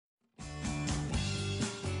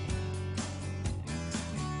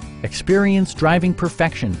Experience driving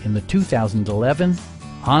perfection in the 2011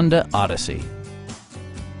 Honda Odyssey.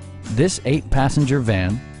 This 8-passenger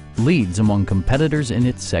van leads among competitors in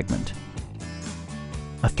its segment.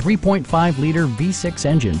 A 3.5-liter V6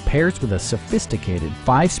 engine pairs with a sophisticated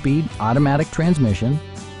 5-speed automatic transmission,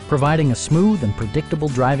 providing a smooth and predictable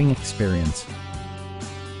driving experience.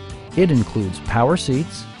 It includes power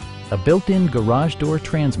seats, a built-in garage door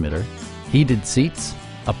transmitter, heated seats,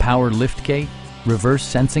 a power liftgate, reverse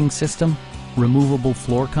sensing system, removable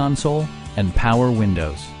floor console, and power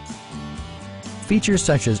windows. Features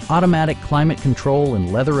such as automatic climate control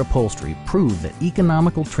and leather upholstery prove that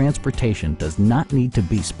economical transportation does not need to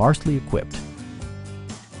be sparsely equipped.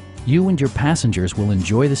 You and your passengers will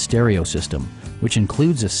enjoy the stereo system, which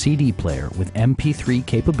includes a CD player with MP3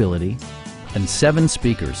 capability and 7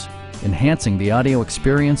 speakers, enhancing the audio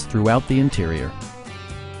experience throughout the interior.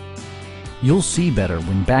 You'll see better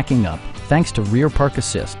when backing up thanks to Rear Park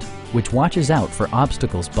Assist, which watches out for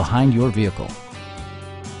obstacles behind your vehicle.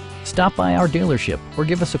 Stop by our dealership or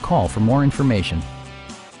give us a call for more information.